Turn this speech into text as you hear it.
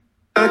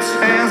A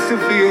chance to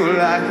feel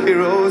like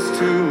heroes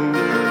too.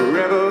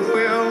 Forever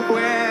we'll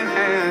win,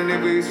 and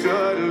if we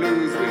should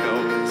lose, we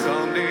know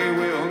someday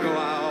we'll go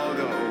all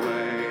the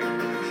way.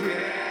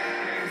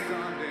 Yeah,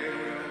 someday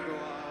we'll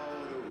go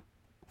all the way.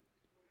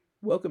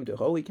 Welcome to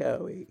Holy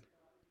Cow, a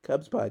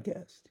Cubs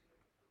podcast.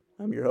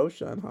 I'm your host,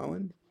 Sean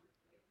Holland.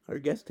 Our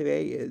guest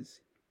today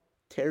is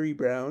Terry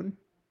Brown,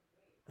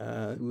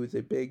 who is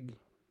a big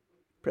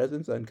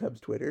presence on Cubs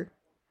Twitter.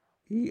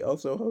 He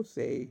also hosts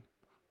a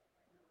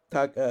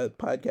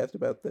podcast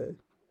about the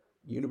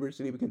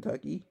University of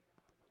Kentucky.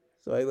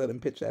 So I let him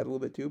pitch that a little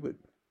bit too, but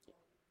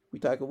we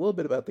talk a little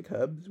bit about the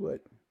Cubs, what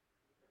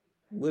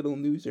little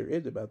news there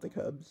is about the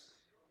Cubs.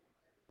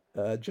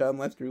 Jon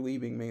Lester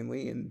leaving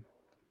mainly, and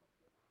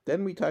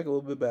then we talk a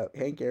little bit about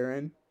Hank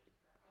Aaron,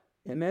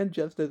 and then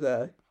just as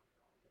a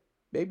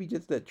maybe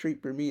just a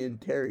treat for me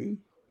and Terry,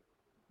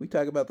 we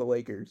talk about the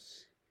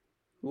Lakers,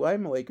 who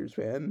I'm a Lakers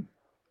fan.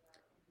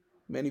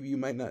 Many of you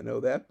might not know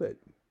that, but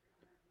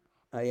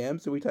I am.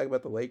 So we talk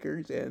about the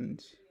Lakers,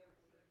 and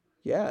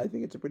yeah, I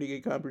think it's a pretty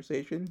good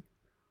conversation.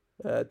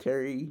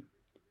 Terry,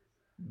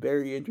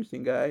 very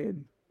interesting guy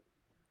and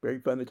very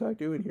fun to talk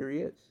to, and here he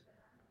is.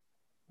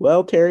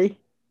 Well, Terry,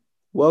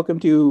 welcome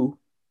to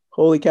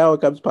Holy Cow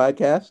Cubs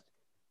podcast.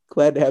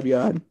 Glad to have you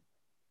on.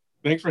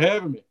 Thanks for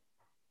having me.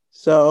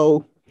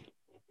 So,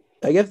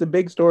 I guess the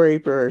big story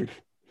for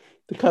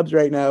the Cubs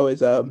right now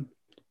is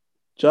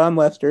Jon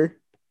Lester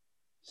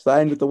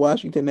signed with the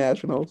Washington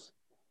Nationals.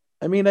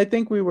 I mean, I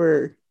think we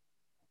were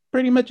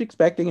pretty much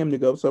expecting him to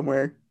go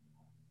somewhere,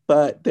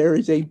 but there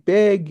is a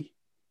big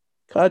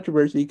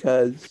controversy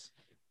because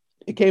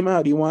it came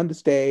out he wanted to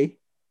stay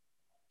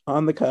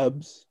on the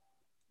Cubs,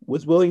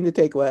 was willing to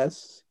take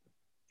less,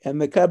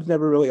 and the Cubs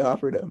never really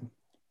offered him.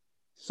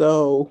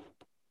 So,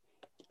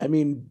 I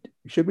mean,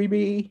 should we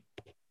be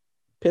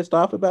pissed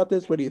off about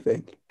this? What do you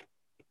think?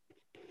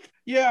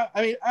 Yeah,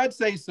 I mean, I'd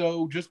say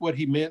so. Just what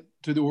he meant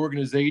to the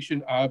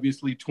organization.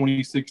 Obviously,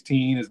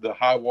 2016 is the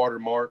high water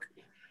mark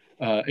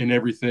and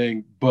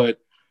everything. But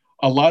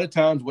a lot of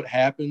times what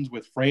happens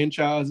with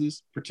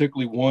franchises,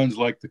 particularly ones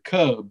like the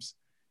Cubs,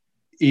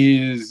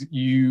 is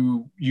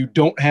you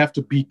don't have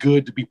to be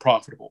good to be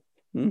profitable,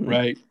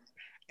 right?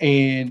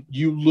 And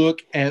you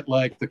look at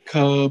like the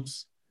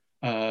Cubs,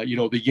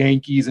 the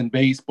Yankees in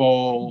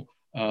baseball,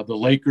 the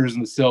Lakers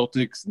and the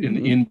Celtics in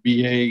the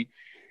NBA,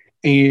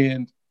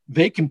 and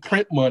they can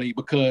print money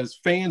because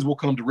fans will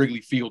come to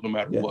Wrigley Field no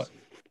matter what.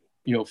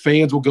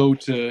 Fans will go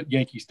to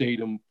Yankee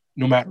Stadium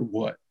no matter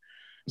what.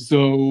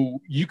 So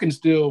you can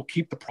still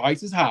keep the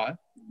prices high.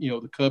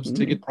 The Cubs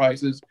ticket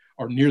prices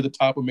are near the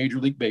top of Major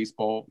League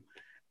Baseball,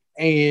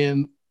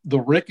 and the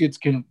Ricketts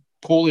can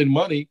pull in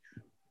money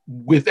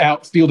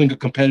without fielding a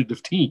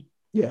competitive team.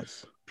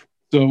 Yes.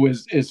 So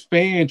as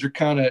fans, you're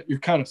kind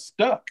of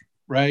stuck,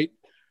 right?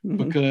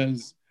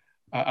 Because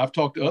I've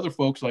talked to other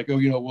folks like,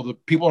 the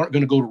people aren't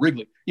going to go to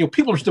Wrigley.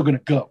 People are still going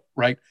to go,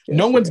 right? Yes,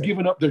 no one's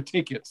giving up their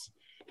tickets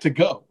to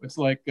go. It's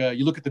like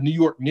you look at the New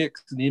York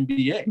Knicks in the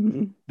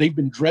NBA. They've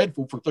been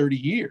dreadful for 30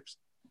 years,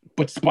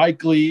 but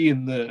Spike Lee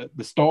and the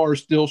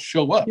stars still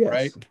show up,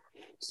 right?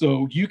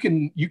 So you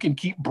can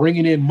keep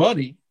bringing in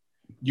money.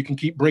 You can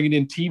keep bringing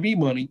in TV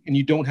money, and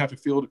you don't have to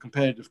field a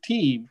competitive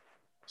team.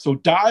 So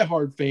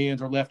diehard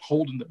fans are left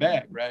holding the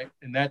bag, right?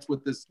 And that's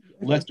what this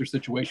Lester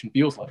situation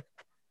feels like.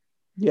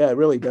 Yeah, it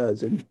really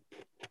does. And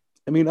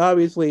I mean,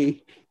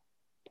 obviously,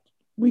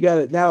 we got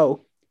it now.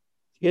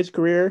 His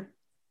career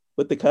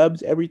with the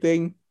Cubs,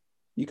 everything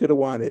you could have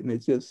wanted. And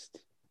it's just,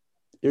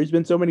 there's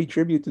been so many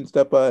tributes and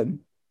stuff on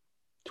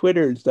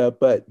Twitter and stuff.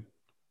 But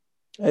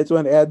I just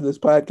want to add to this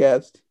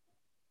podcast,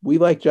 we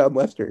like Jon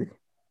Lester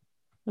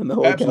on the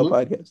Holy Cow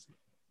podcast.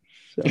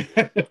 So.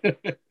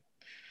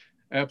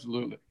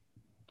 Absolutely.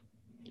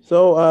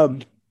 So,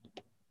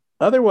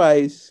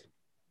 otherwise,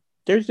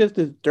 there's just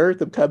this dearth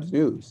of Cubs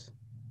news.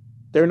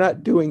 They're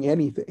not doing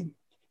anything.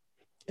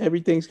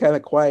 Everything's kind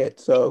of quiet.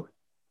 So,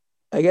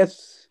 I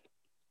guess,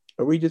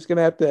 are we just going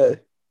to have to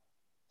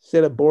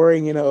sit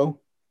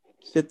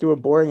through a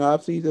boring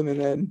offseason and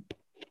then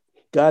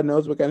God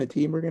knows what kind of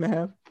team we're going to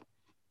have?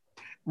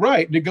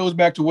 Right. And it goes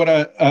back to what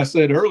I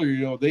said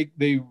earlier.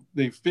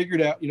 They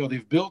figured out,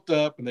 they've built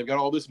up and they've got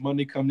all this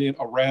money coming in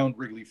around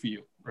Wrigley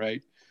Field,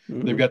 right?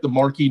 They've got the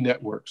marquee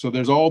network. So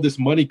there's all this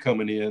money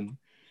coming in.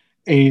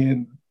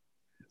 And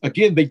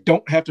again, they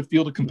don't have to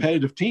field a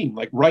competitive team.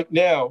 Like right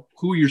now,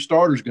 who are your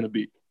starters going to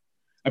be?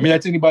 I mean,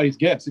 that's anybody's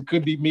guess. It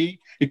could be me.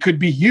 It could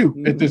be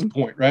you at this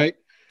point, right?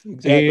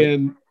 Exactly.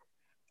 And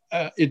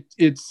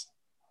it's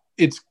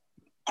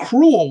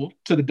cruel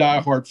to the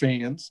diehard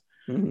fans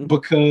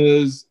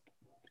because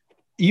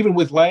even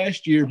with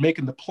last year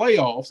making the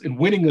playoffs and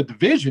winning a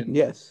division,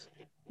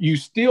 you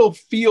still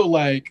feel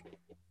like,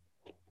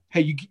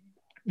 hey,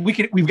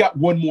 we've got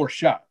one more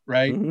shot,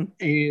 right?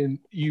 And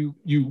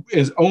you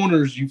as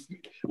owners,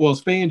 as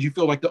fans, you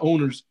feel like the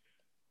owners,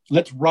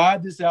 let's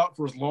ride this out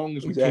for as long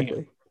as we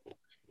can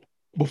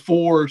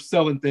before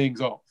selling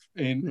things off.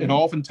 And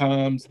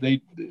oftentimes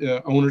they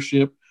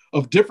ownership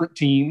of different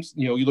teams,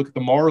 you look at the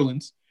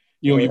Marlins,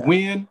 you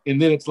win,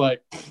 and then it's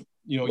like,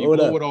 You know, you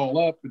blow it all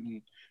up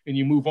and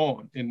you move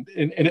on. And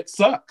it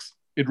sucks.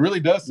 It really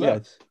does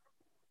suck. Yes.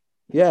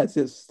 Yeah, it's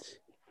just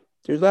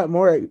there's not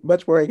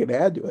much more I can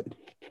add to it.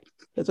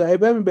 That's why I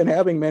haven't been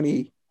having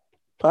many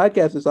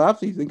podcasts this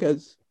offseason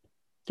because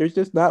there's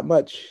just not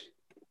much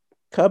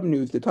Cub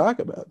news to talk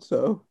about.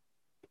 So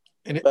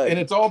and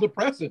it's all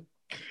depressing.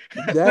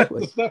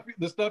 Exactly.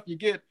 the stuff you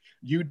get,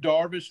 Yu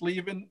Darvish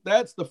leaving,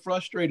 that's the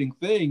frustrating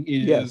thing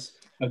is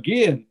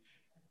again,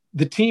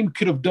 the team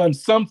could have done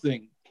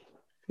something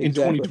in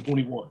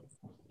 2021.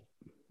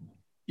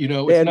 You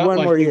know, it's not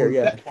like they were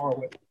that far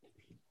away.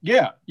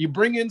 Yeah, you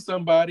bring in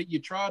somebody, you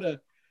try to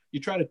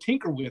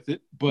tinker with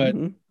it, but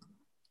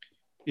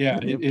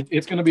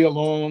it's going to be a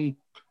long,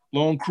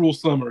 cruel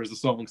summer, as the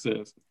song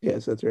says.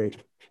 Yes, that's right.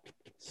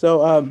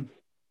 So,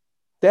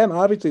 then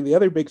obviously the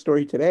other big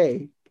story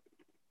today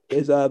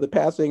is the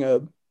passing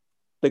of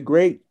the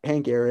great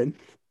Hank Aaron.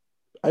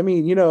 I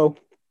mean, you know,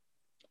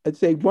 I'd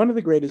say one of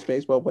the greatest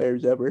baseball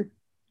players ever,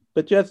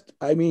 but just,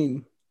 I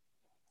mean,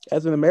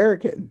 as an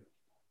American,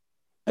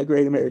 a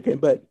great American.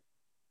 But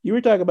you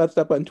were talking about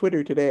stuff on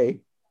Twitter today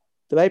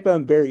that I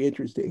found very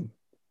interesting.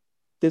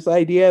 This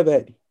idea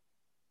that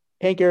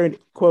Hank Aaron,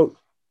 quote,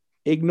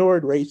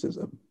 ignored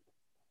racism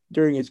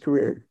during his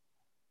career.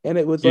 And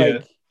it was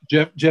like...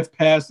 Jeff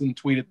Passan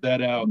tweeted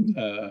that out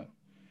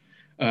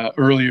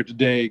earlier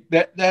today.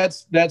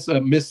 That's a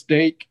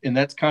mistake, and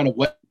that's kind of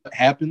what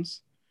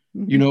happens.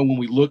 You know, when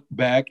we look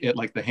back at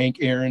like the Hank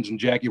Aarons and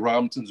Jackie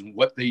Robinsons and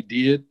what they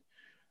did.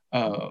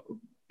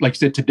 Like I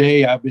said,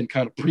 today I've been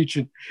kind of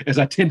preaching as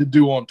I tend to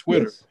do on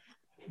Twitter. Yes.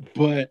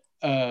 But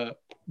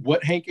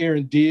what Hank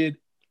Aaron did,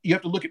 you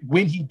have to look at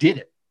when he did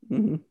it,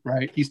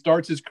 right? He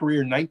starts his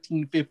career in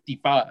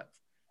 1955,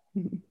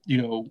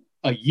 you know,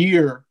 a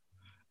year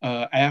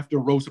after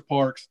Rosa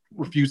Parks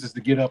refuses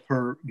to give up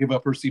her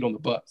seat on the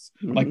bus.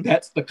 Like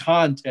that's the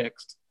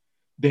context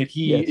that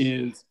he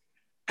is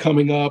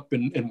coming up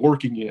and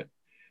working in.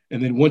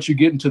 And then once you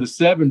get into the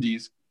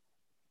 70s,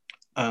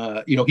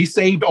 you know, he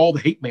saved all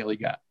the hate mail he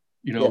got.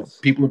 You know,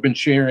 people have been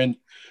sharing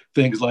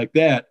things like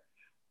that.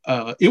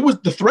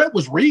 The threat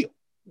was real,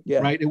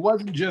 right? It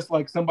wasn't just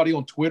like somebody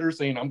on Twitter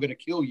saying, I'm going to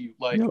kill you.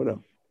 Like,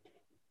 no.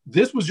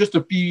 This was just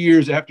a few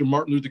years after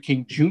Martin Luther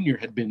King Jr.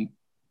 had been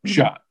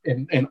shot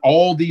and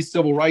all these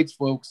civil rights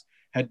folks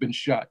had been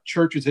shot.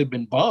 Churches had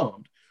been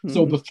bombed.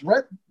 So the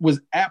threat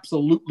was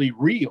absolutely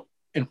real.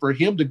 And for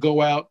him to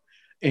go out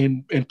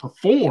and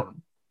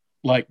perform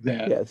like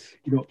that,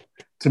 you know,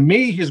 to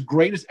me, his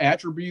greatest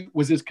attribute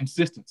was his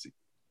consistency.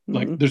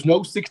 Like there's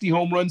no 60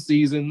 home run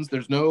seasons.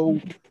 There's no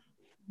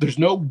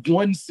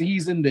one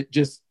season that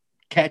just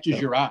catches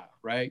your eye,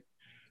 right?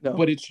 No.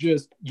 But it's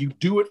just, you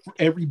do it for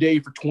every day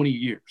for 20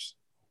 years.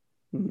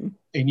 And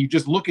you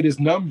just look at his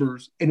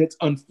numbers, and it's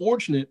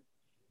unfortunate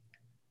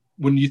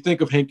when you think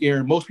of Hank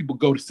Aaron, most people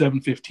go to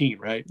 715,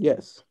 right?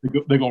 Yes.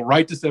 They go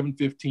right to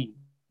 715.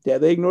 Yeah,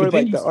 they ignore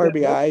like the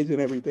RBIs and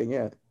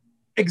everything,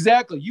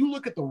 Exactly. You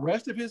look at the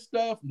rest of his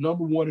stuff,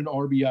 number one in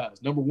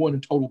RBIs, number one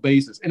in total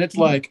bases. And it's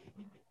like,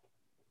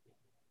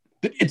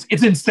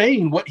 it's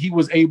insane what he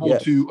was able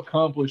to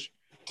accomplish,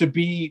 to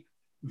be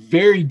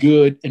very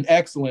good and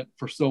excellent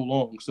for so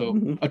long.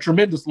 So a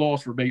tremendous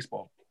loss for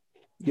baseball.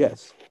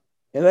 Yes.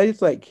 And I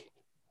just like,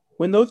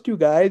 when those two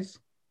guys,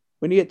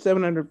 when he hit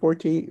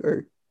 714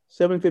 or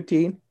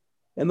 715,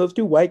 and those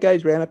two white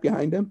guys ran up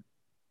behind him,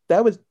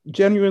 that was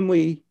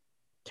genuinely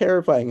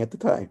terrifying at the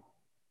time.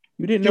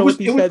 You didn't know what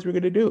these guys were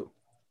going to do.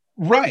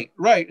 Right.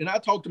 And I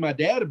talked to my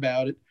dad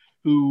about it,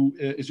 who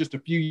is just a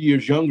few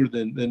years younger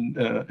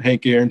than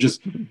Hank Aaron.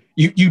 Just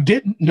you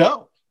didn't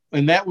know,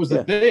 and that was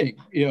the thing.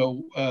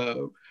 You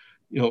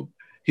know,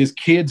 his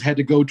kids had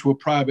to go to a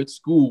private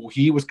school.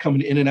 He was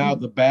coming in and out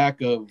the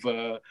back of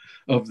the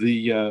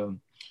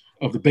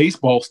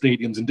baseball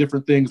stadiums and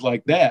different things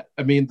like that.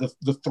 I mean,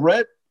 the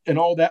threat and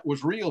all that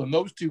was real. And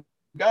those two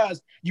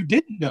guys, you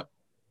didn't know.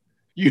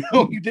 You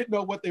didn't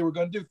know what they were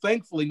going to do.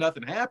 Thankfully,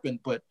 nothing happened.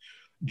 But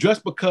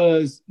just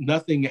because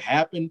nothing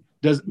happened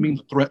doesn't mean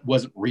the threat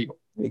wasn't real.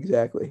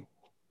 Exactly.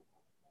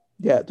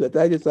 Yeah, but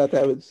I just thought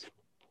that was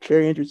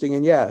very interesting.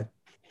 And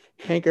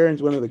Hank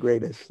Aaron's one of the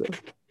greatest. So.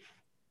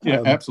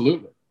 Yeah,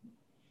 absolutely.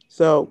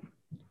 So,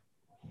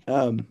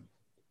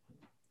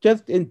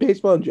 just in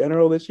baseball in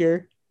general this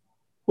year,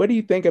 what do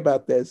you think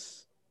about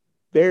this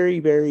very,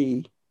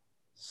 very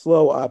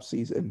slow off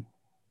season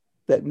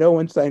that no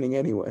one's signing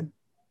anyone?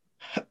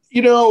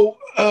 You know,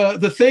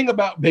 the thing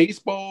about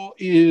baseball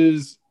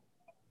is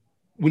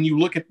when you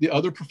look at the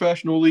other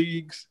professional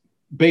leagues,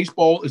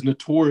 baseball is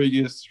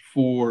notorious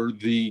for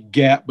the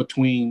gap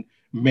between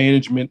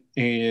management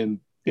and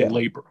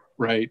labor,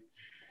 right?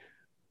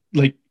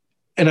 Like,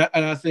 and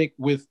I think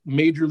with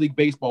Major League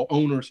Baseball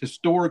owners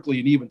historically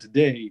and even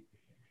today,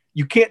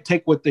 you can't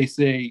take what they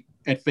say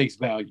at face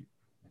value.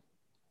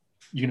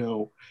 You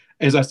know,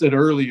 as I said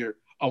earlier,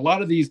 a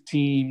lot of these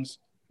teams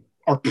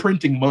are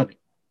printing money.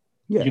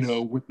 Yes. You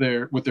know, with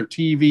their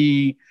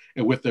TV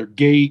and with their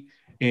gate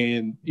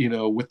and, you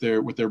know, with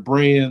their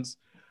brands.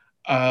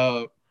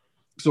 So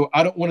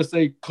I don't want to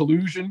say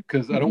collusion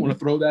because I don't want to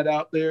throw that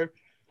out there,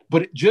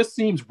 But it just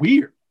seems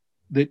weird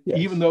that Yes.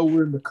 even though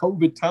we're in the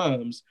COVID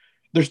times,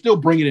 they're still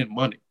bringing in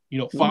money. You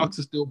know, Fox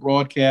is still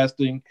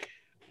broadcasting.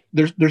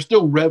 There's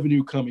still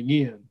revenue coming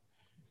in.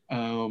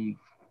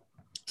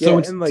 So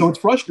it's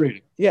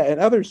frustrating. Yeah, in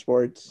other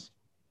sports,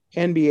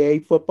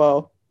 NBA,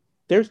 football,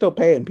 they're still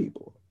paying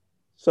people.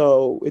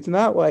 So it's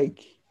not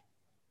like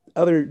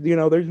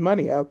there's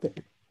money out there.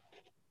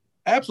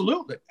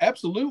 Absolutely.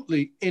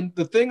 Absolutely. And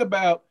the thing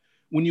about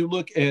when you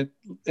look at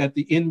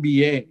the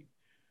NBA,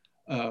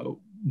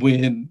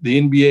 when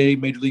the NBA,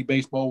 Major League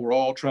Baseball were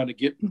all trying to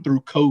get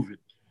through COVID,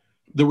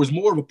 there was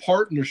more of a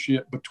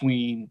partnership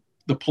between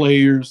the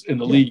players and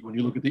the league when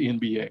you look at the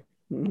NBA.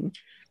 Mm-hmm.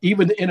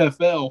 Even the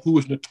NFL, who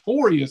was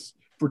notorious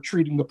for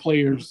treating the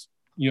players,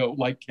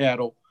 like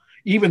cattle,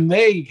 even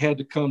they had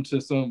to come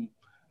to some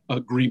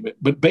agreement.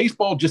 But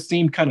baseball just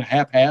seemed kind of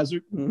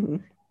haphazard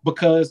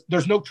because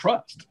there's no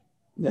trust.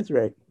 That's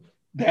right.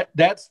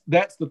 That's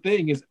the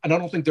thing is, and I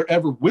don't think there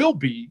ever will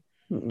be,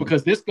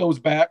 because this goes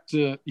back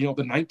to the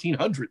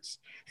 1900s,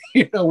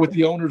 with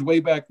the owners way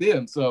back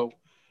then. So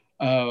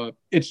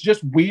it's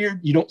just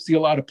weird. You don't see a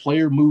lot of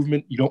player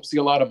movement. You don't see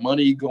a lot of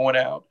money going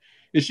out.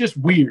 It's just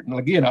weird. And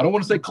again, I don't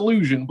want to say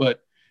collusion,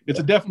 but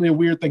it's definitely a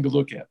weird thing to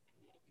look at.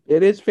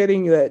 It is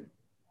fitting that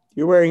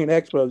you're wearing an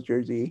Expos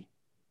jersey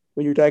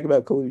when you're talking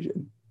about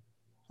collusion.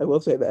 I will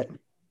say that.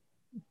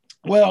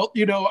 Well,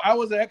 I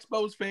was an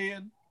Expos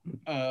fan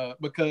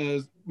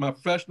because my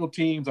professional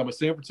teams, I'm a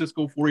San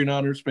Francisco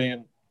 49ers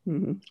fan,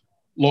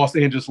 Los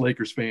Angeles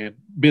Lakers fan,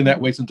 been that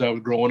way since I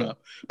was growing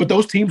up. But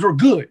those teams were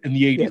good in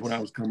the 80s when I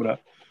was coming up.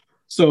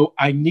 So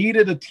I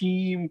needed a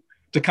team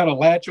to kind of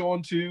latch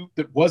on to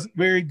that wasn't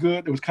very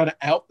good. It was kind of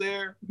out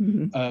there.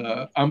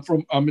 I'm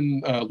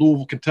in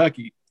Louisville,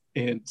 Kentucky,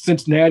 and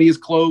Cincinnati is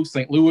close.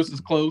 St. Louis is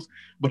close,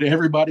 but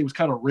everybody was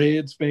kind of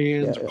Reds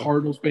fans or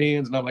Cardinals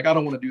fans. And I'm like, I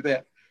don't want to do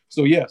that.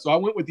 So I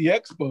went with the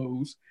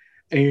Expos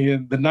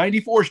and the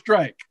 94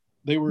 strike.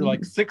 They were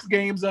like 6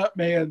 games up,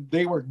 man.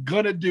 They were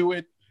going to do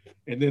it.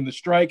 And then the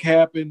strike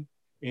happened.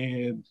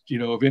 And,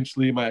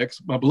 eventually my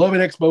beloved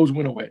Expos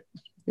went away.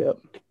 Yep.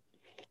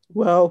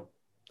 Well,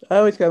 I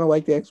always kind of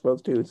liked the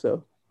Expos too,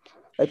 so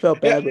I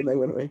felt bad when they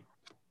went away.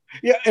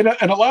 Yeah, and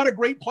a lot of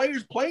great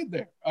players played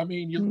there. I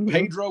mean,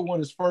 Pedro won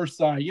his first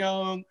Cy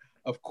Young.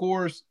 Of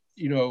course,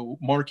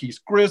 Marquise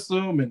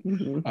Grissom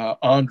and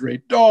Andre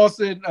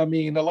Dawson. I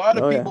mean, a lot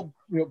of people,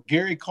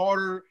 Gary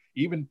Carter,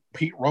 even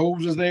Pete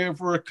Rose was there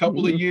for a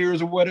couple of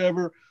years or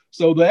whatever.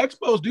 So the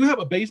Expos do have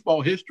a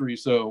baseball history.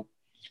 So,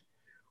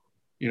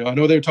 I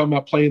know they were talking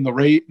about playing the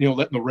Rays,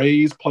 letting the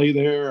Rays play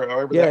there, or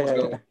however that was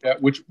going,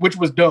 which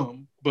was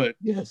dumb. But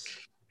yes,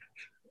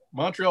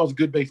 Montreal is a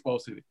good baseball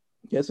city.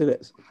 Yes, it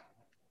is.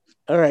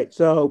 All right,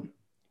 so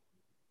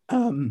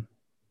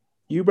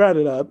you brought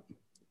it up.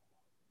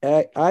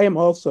 I am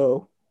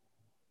also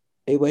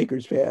a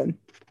Lakers fan.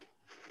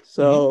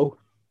 So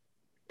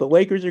the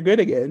Lakers are good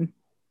again,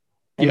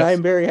 and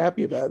I'm very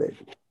happy about it.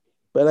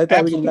 But I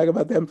thought we could talk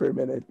about them for a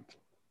minute.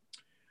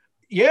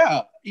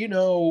 Yeah,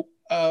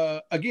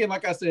 again,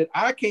 like I said,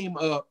 I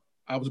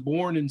was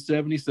born in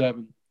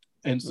 1977.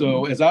 And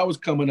so as I was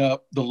coming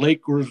up, the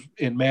Lakers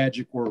and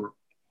Magic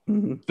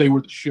they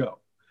were the show.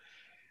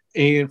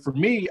 And for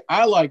me,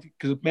 I liked it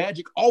because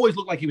Magic always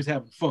looked like he was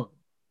having fun.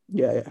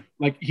 Yeah.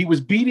 Like he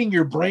was beating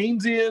your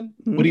brains in,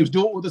 but he was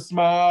doing it with a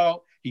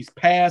smile. He's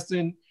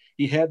passing.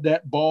 He had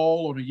that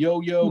ball on a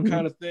yo-yo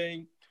kind of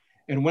thing.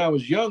 And when I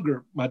was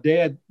younger, my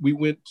dad, we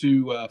went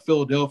to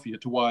Philadelphia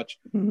to watch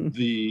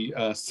the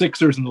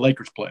Sixers and the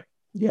Lakers play.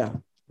 Yeah.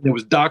 There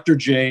was Dr.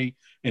 J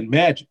and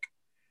Magic.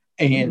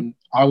 And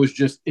I was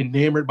just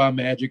enamored by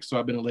Magic, so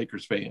I've been a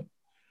Lakers fan.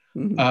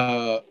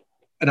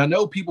 And I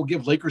know people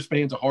give Lakers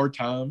fans a hard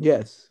time.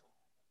 Yes.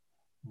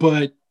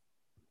 But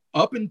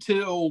up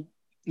until,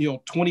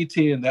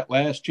 2010, that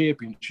last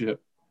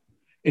championship,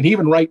 and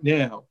even right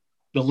now,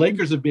 the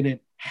Lakers have been in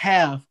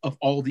half of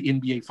all the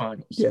NBA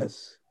finals.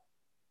 Yes.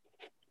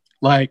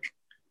 Like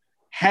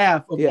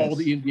half of all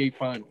the NBA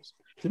finals.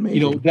 It's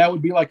amazing. That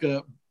would be like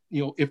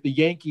if the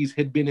Yankees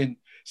had been in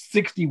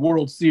 60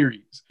 World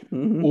Series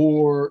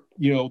or,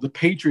 the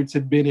Patriots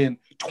had been in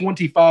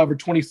 25 or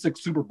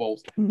 26 Super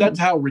Bowls. That's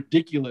how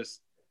ridiculous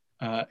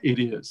it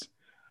is.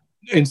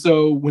 And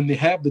so when they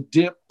have the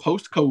dip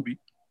post Kobe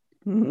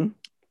and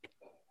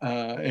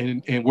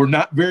we're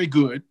not very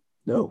good.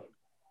 No.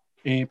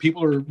 And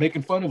people are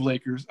making fun of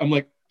Lakers. I'm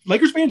like,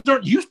 Lakers fans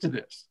aren't used to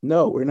this.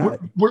 No, we're not.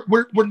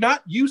 We're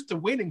not used to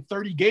winning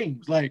 30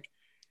 games. Like,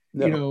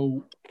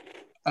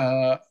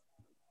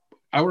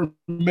 I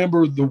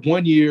remember the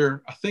one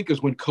year, I think it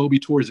was when Kobe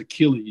tore his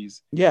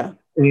Achilles. Yeah.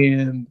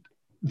 And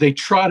they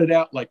trotted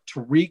out like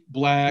Tariq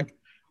Black,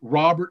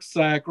 Robert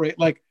Sacre,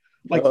 like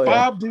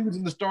 5 dudes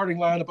in the starting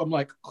lineup. I'm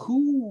like,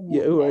 who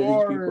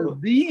are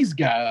these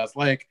guys?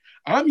 Like,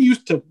 I'm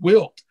used to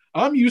Wilt.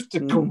 I'm used to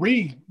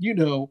Kareem,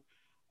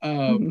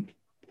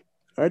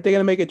 Aren't they going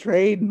to make a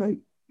trade? Like,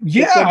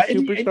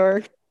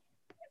 superstar?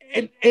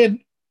 And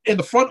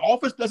the front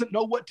office doesn't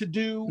know what to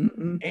do.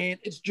 And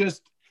it's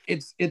just,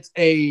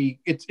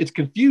 it's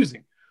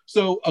confusing.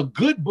 So a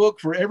good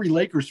book for every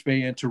Lakers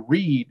fan to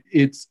read.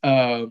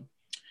 I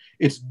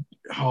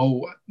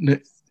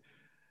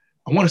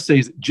want to say,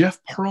 is it Jeff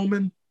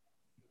Pearlman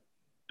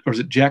or is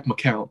it Jack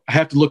McCown? I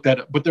have to look that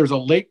up. But there's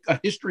a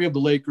history of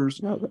the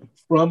Lakers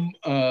from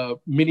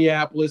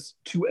Minneapolis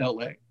to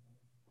LA.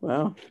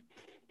 Wow.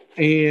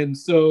 And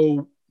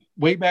so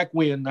way back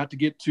when, not to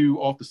get too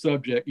off the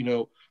subject,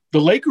 the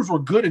Lakers were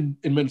good in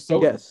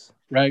Minnesota. Yes.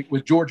 Right.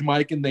 With George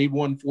Mikan, they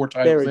won 4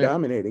 titles. They were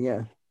dominating.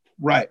 Yeah.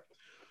 Right.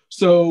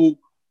 So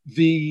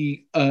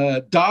the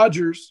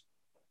Dodgers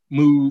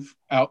move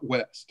out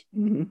west,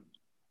 mm-hmm.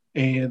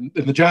 and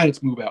the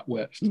Giants move out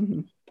west.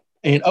 Mm-hmm.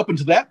 And up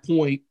until that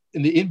point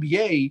in the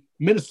NBA,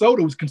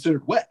 Minnesota was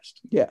considered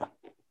west. Yeah.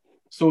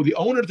 So the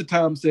owner at the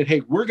time said,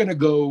 "Hey, we're going to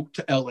go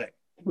to LA."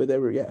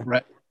 Whatever. Yeah.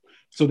 Right.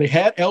 So they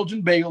had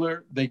Elgin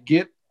Baylor. They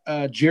get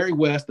Jerry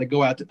West. They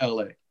go out to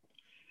LA.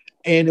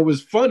 And it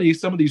was funny.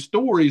 Some of these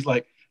stories,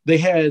 like they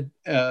had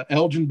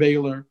Elgin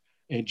Baylor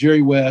and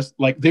Jerry West,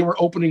 like they were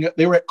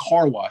at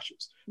car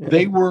washes. Yeah.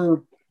 They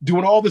were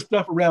doing all this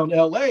stuff around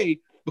LA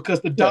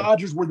because the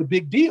Dodgers were the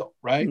big deal,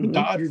 right? Mm-hmm. The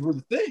Dodgers were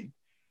the thing.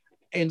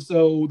 And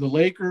so the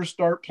Lakers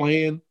start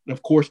playing. And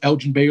of course,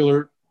 Elgin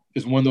Baylor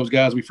is one of those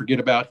guys we forget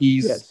about.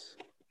 He's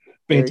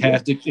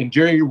fantastic. And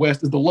Jerry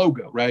West is the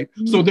logo, right?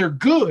 Mm-hmm. So they're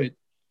good,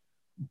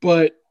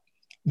 but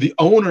the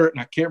owner, and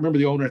I can't remember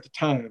the owner at the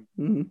time,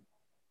 mm-hmm.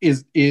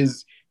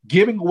 is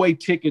giving away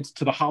tickets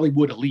to the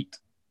Hollywood elite.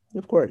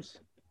 Of course.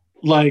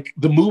 Like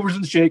the movers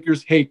and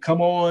shakers, hey,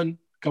 come on,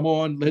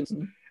 let's.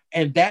 Mm-hmm.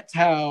 And that's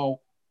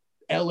how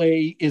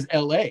LA is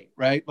LA,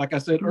 right? Like I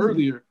said mm-hmm.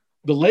 earlier,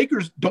 the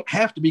Lakers don't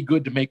have to be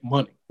good to make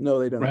money. No,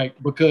 they don't. Right?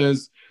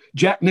 Because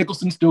Jack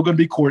Nicholson's still going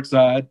to be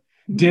courtside.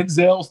 Mm-hmm.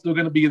 Denzel's still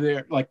going to be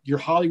there. Like your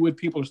Hollywood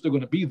people are still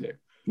going to be there.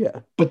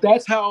 Yeah. But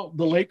that's how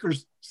the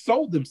Lakers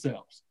sold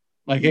themselves.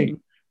 Like, mm-hmm. hey,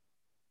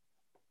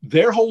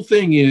 their whole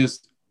thing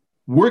is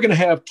we're going to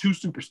have 2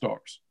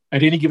 superstars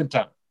at any given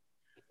time.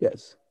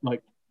 Yes.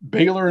 Like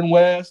Baylor and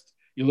West.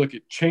 You look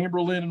at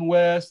Chamberlain and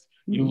West.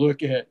 Mm-hmm. You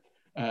look at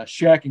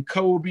Shaq and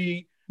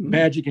Kobe, mm-hmm.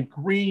 Magic and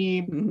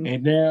Kareem, mm-hmm.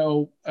 and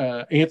now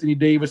Anthony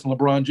Davis and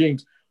LeBron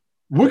James.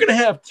 We're going to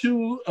have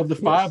 2 of the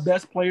 5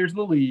 best players in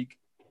the league,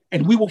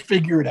 and we will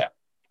figure it out.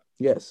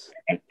 Yes.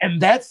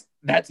 And that's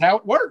how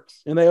it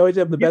works. And they always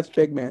have the best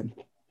big man.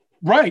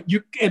 Right.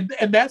 And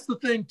that's the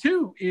thing,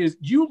 too, is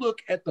you look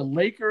at the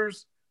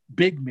Lakers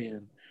big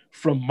men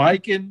from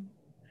Mikan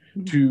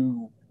mm-hmm.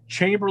 to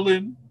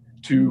Chamberlain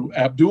to mm-hmm.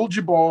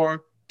 Abdul-Jabbar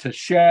to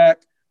Shaq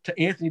to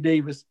Anthony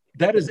Davis.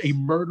 That is a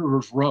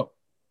murderer's row.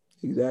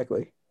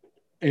 Exactly.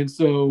 And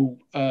so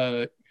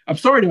I'm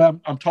sorry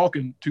I'm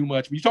talking too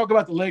much. When you talk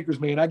about the Lakers,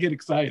 man, I get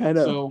excited. I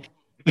know. So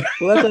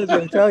well, that's what I was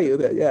going to tell you.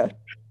 That yeah.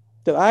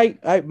 So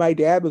my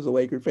dad was a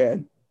Laker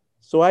fan,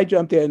 so I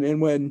jumped in,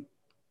 and when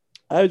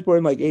I was born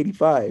in like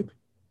 '85,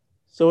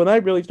 so when I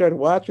really started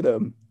watching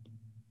them,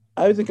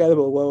 I was in kind of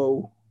a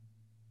low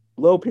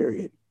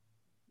period,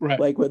 right?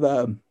 Like with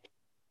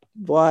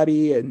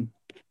Vlade and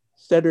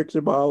Cedric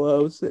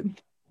Ceballos and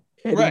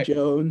Eddie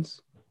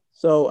Jones.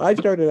 So I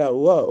started out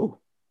low,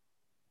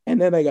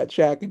 and then I got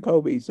Shaq and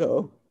Kobe.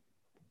 So,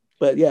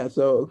 but yeah,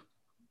 so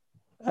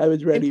I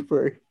was ready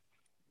for.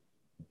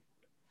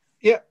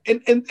 Yeah,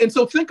 and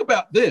so think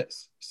about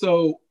this.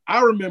 So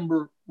I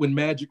remember when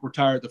Magic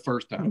retired the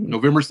first time, mm-hmm.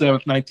 November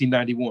 7th,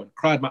 1991.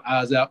 Cried my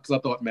eyes out because I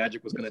thought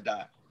Magic was going to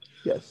die.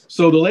 Yes.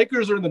 So the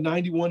Lakers are in the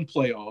 91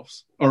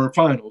 playoffs or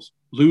finals,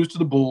 lose to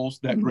the Bulls,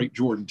 that mm-hmm. great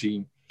Jordan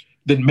team.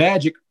 Then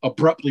Magic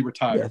abruptly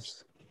retires.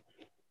 Yes.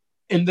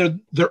 And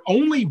they're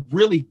only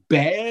really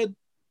bad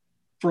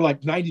for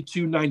like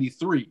 92,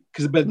 93.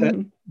 Because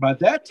by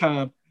that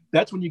time,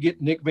 that's when you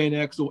get Nick Van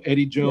Exel,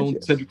 Eddie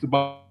Jones, Cedric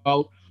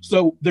Ceballos.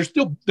 So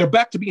they're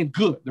back to being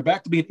good. They're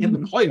back to being in the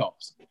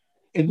playoffs.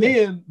 And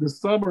then the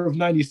summer of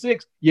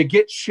 96, you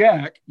get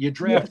Shaq, you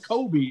draft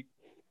Kobe.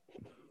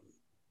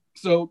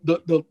 So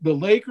the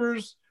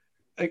Lakers,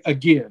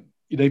 again,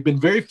 they've been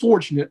very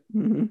fortunate,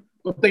 mm-hmm.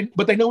 but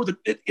they know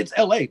it's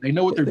LA. They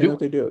know what they're doing. Know what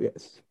they do,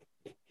 yes.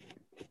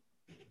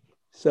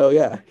 So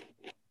yeah.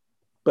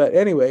 But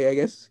anyway, I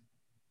guess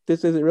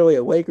this isn't really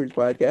a Lakers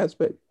podcast,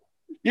 but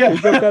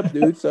we broke up,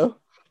 dude. So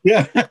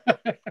yeah.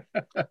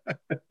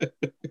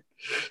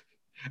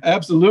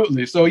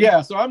 Absolutely. So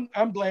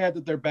I'm glad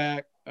that they're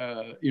back.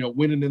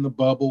 Winning in the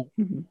bubble.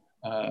 Mm-hmm.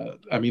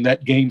 I mean,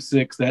 that game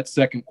 6, that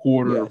second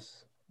quarter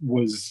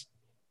was.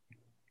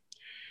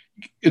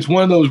 It's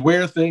one of those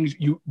rare things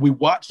we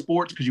watch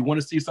sports because you want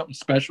to see something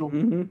special,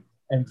 mm-hmm.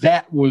 and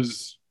that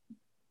was,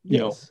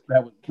 that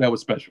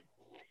was special.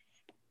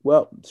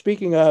 Well,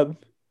 speaking of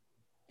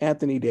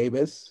Anthony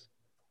Davis,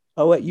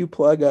 I'll let you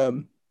plug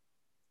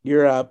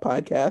your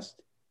podcast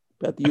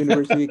about the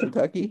University of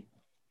Kentucky.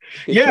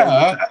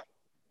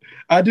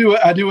 I do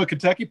a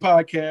Kentucky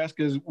podcast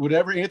because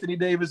whatever Anthony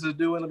Davis is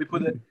doing, let me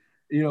put it,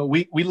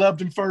 we loved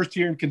him first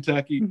here in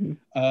Kentucky. Mm-hmm.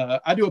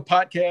 I do a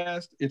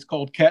podcast. It's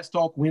called Cats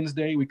Talk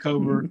Wednesday. We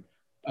cover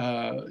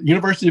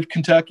University of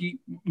Kentucky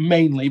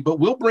mainly, but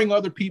we'll bring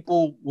other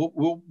people.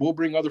 We'll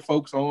bring other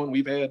folks on.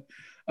 We've had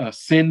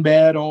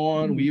Sinbad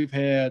on. We've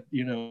had,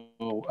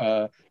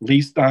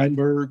 Lee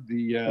Steinberg,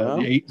 Wow.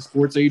 the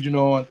sports agent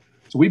on.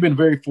 So we've been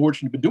very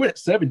fortunate. Been doing it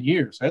 7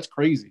 years. That's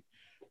crazy.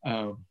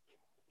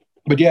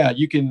 But yeah,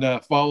 you can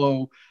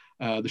follow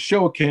the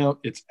show account.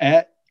 It's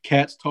at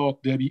Cats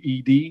Talk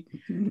WED,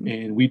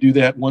 and we do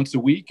that once a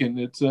week, and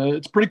it's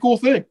a pretty cool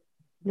thing.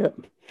 Yep.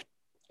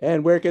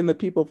 And where can the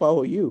people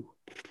follow you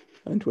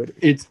on Twitter?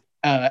 It's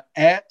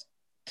at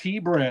T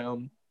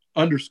Brown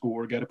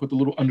 _ got to put the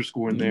little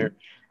underscore in there,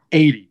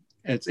 80.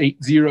 That's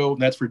 80,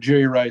 and that's for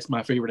Jerry Rice,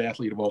 my favorite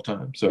athlete of all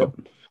time. So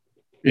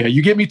yeah,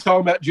 you get me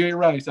talking about Jerry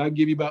Rice, I can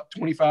give you about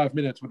 25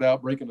 minutes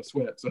without breaking a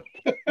sweat. So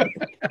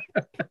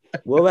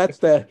well,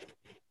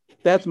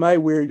 that's my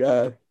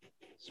weird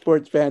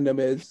sports fandom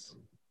is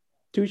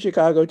 2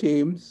 Chicago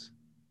teams,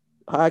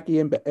 hockey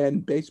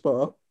and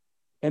baseball,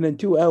 and then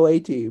 2 LA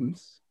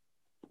teams,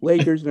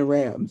 Lakers and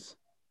Rams.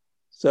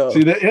 So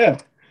see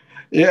that,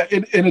 yeah,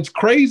 and it's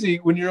crazy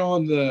when you're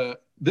on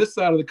this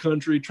side of the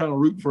country trying to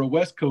root for a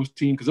West Coast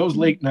team, because those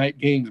late night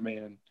games,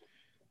 man,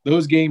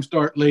 those games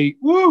start late.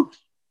 Woo!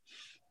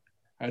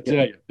 I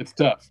tell you, it's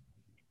tough.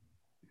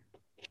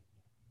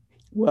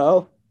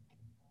 Well,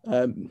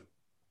 I'm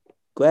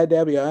glad to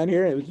have you on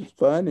here. It was just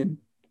fun, and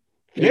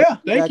yeah,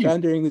 thank you. On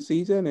during the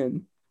season,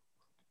 and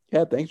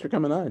yeah, thanks for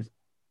coming on.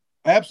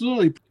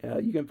 Absolutely.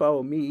 You can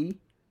follow me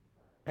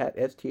at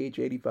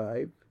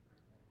STH85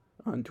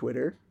 on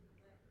Twitter.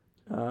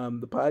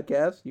 The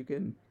podcast, you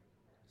can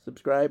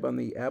subscribe on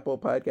the Apple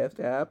Podcast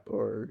app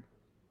or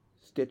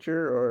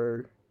Stitcher,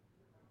 or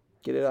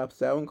get it off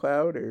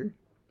SoundCloud, or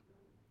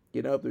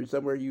if there's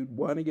somewhere you'd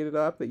want to get it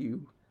off that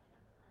you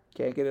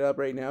can't get it up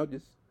right now,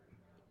 just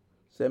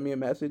send me a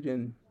message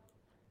and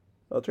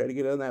I'll try to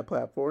get it on that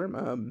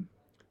platform.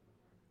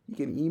 You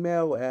can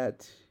email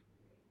at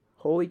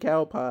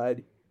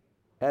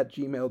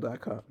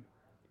holycowpod@gmail.com.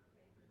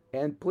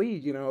 And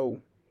please,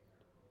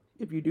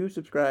 if you do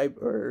subscribe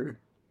or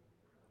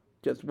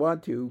just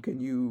want to,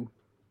 can you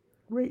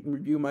rate and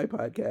review my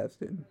podcast?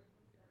 And,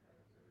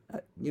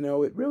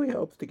 it really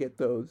helps to get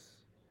those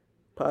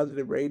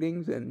positive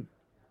ratings. And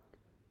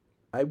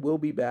I will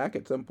be back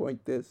at some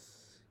point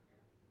this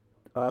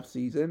off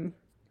season.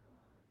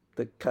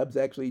 The Cubs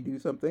actually do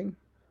something,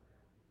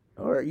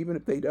 or even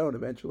if they don't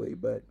eventually.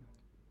 But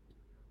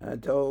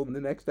until the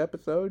next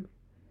episode,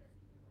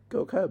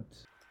 go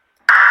Cubs.